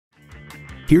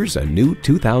Here's a new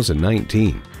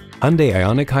 2019 Hyundai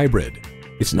Ioniq Hybrid.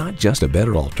 It's not just a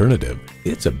better alternative,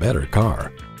 it's a better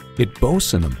car. It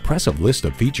boasts an impressive list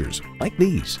of features like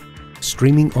these: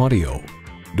 streaming audio,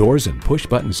 doors and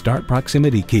push-button start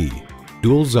proximity key,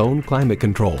 dual zone climate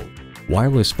control,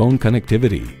 wireless phone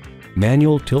connectivity,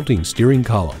 manual tilting steering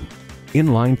column,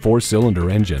 inline 4-cylinder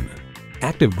engine,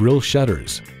 active grille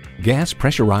shutters, gas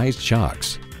pressurized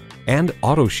shocks, and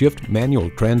auto shift manual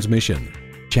transmission.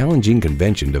 Challenging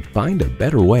convention to find a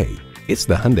better way. It's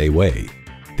the Hyundai way.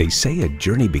 They say a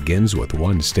journey begins with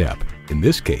one step. In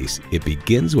this case, it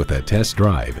begins with a test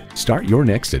drive. Start your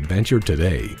next adventure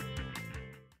today.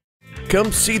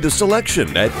 Come see the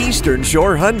selection at Eastern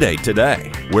Shore Hyundai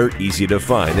today. We're easy to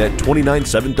find at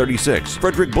 29736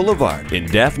 Frederick Boulevard in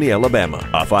Daphne, Alabama,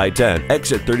 off I-10,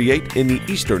 exit 38 in the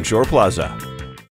Eastern Shore Plaza.